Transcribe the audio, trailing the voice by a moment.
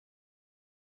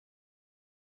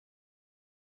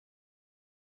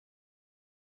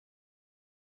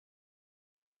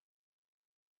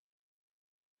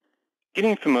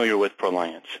Getting familiar with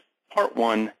Proliance. Part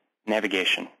 1,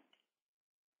 Navigation.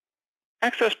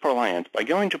 Access Proliance by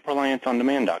going to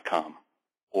ProlianceOnDemand.com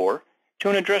or to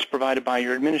an address provided by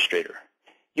your administrator.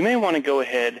 You may want to go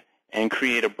ahead and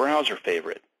create a browser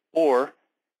favorite or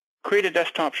create a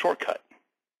desktop shortcut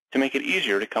to make it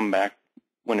easier to come back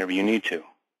whenever you need to.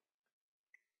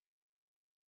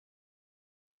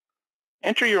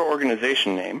 Enter your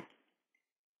organization name,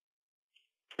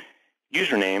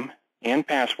 username, and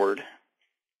password,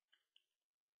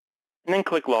 and then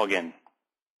click Login.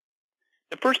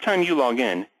 The first time you log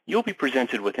in, you'll be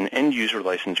presented with an end-user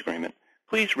license agreement.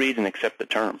 Please read and accept the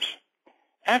terms.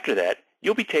 After that,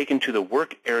 you'll be taken to the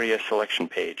Work Area Selection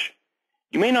page.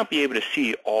 You may not be able to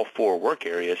see all 4 work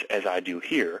areas as I do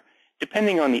here,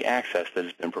 depending on the access that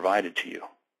has been provided to you.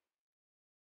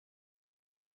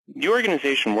 The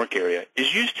organization work area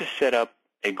is used to set up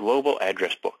a global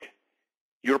address book,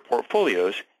 your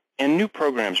portfolios, and new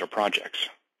programs or projects.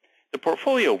 The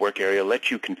portfolio work area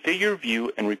lets you configure,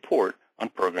 view, and report on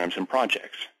programs and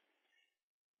projects.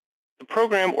 The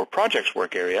program or projects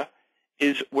work area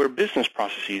is where business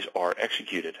processes are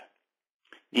executed.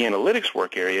 The analytics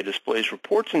work area displays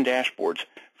reports and dashboards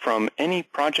from any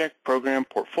project, program,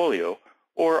 portfolio,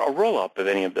 or a roll-up of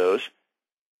any of those,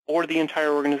 or the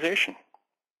entire organization.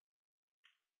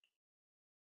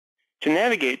 To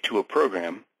navigate to a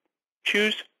program,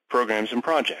 choose Programs and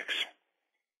Projects.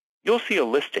 You'll see a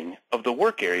listing of the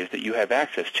work areas that you have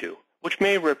access to, which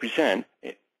may represent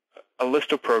a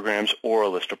list of programs or a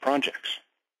list of projects.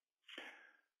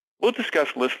 We'll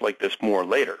discuss lists like this more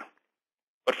later,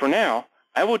 but for now,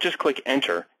 I will just click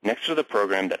Enter next to the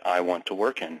program that I want to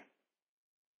work in.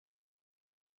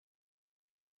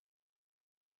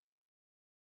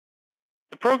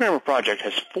 The program or project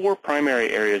has 4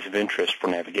 primary areas of interest for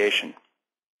navigation: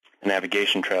 the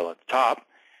navigation trail at the top,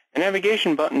 the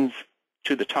navigation buttons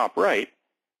to the top right.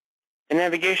 The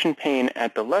navigation pane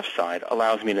at the left side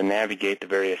allows me to navigate the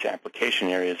various application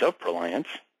areas of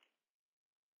Proliance,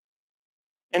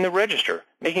 and the register,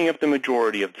 making up the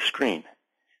majority of the screen.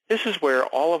 This is where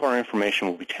all of our information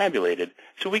will be tabulated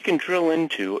so we can drill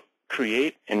into,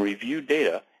 create, and review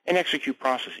data and execute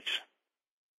processes.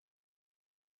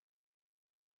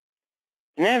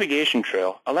 The navigation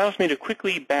trail allows me to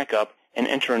quickly back up and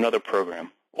enter another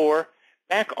program, or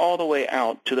back all the way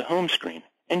out to the home screen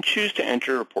and choose to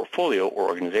enter a portfolio or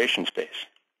organization space.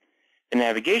 The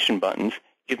navigation buttons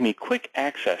give me quick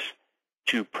access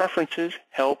to Preferences,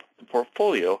 Help, the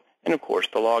portfolio, and of course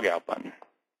the Logout button.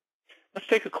 Let's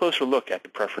take a closer look at the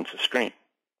Preferences screen.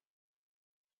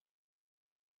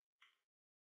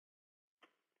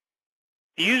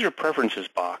 The User Preferences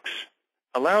box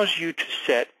allows you to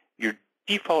set your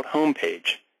default home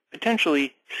page,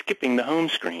 potentially skipping the home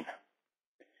screen.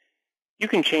 You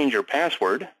can change your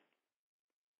password.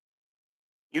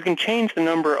 You can change the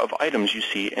number of items you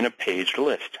see in a paged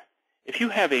list. If you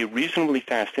have a reasonably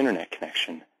fast internet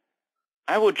connection,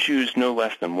 I would choose no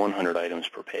less than 100 items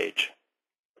per page.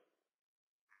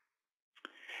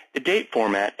 The date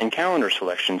format and calendar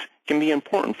selections can be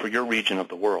important for your region of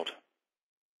the world.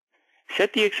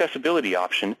 Set the accessibility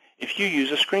option if you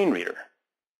use a screen reader.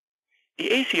 The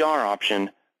ACR option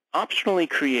optionally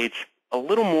creates a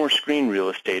little more screen real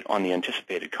estate on the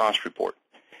anticipated cost report.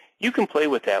 You can play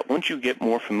with that once you get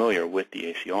more familiar with the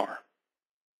ACR.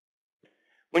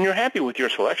 When you're happy with your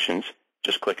selections,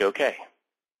 just click OK.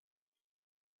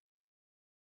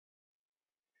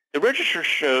 The register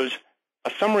shows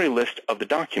a summary list of the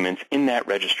documents in that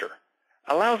register.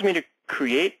 Allows me to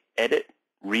create, edit,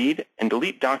 read, and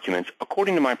delete documents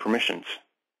according to my permissions.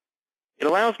 It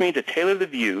allows me to tailor the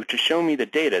view to show me the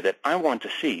data that I want to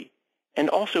see and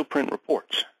also print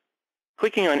reports.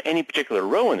 Clicking on any particular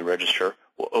row in the register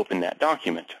will open that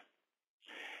document.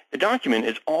 The document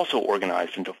is also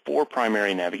organized into 4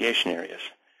 primary navigation areas: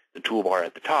 the toolbar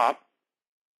at the top,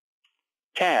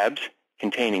 tabs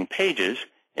containing pages,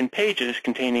 and pages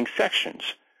containing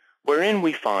sections, wherein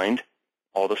we find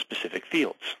all the specific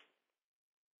fields.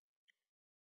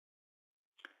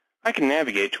 I can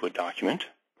navigate to a document.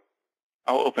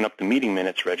 I'll open up the meeting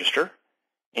minutes register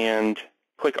and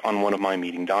click on one of my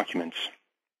meeting documents.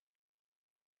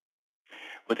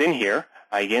 Within here,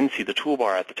 I again see the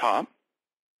toolbar at the top,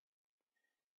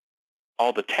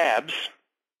 all the tabs,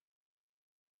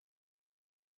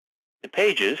 the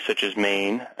pages such as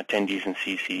main, attendees and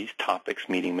CCs, topics,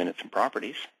 meeting minutes, and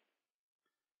properties,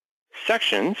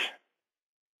 sections,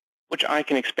 which I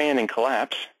can expand and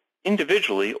collapse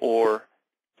individually or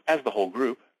as the whole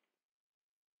group.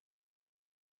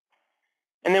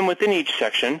 And then within each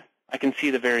section, I can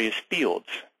see the various fields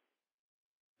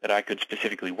that I could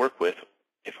specifically work with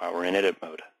if I were in edit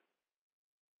mode.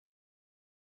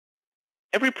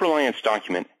 Every Proliance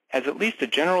document has at least a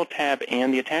General tab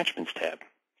and the Attachments tab.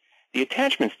 The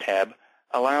Attachments tab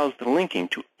allows the linking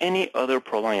to any other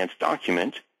Proliance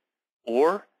document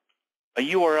or a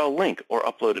URL link or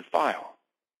uploaded file.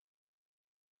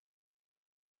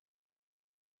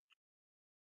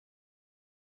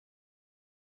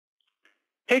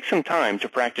 Take some time to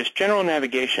practice general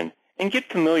navigation and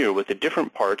get familiar with the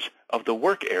different parts of the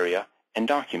work area and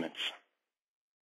documents.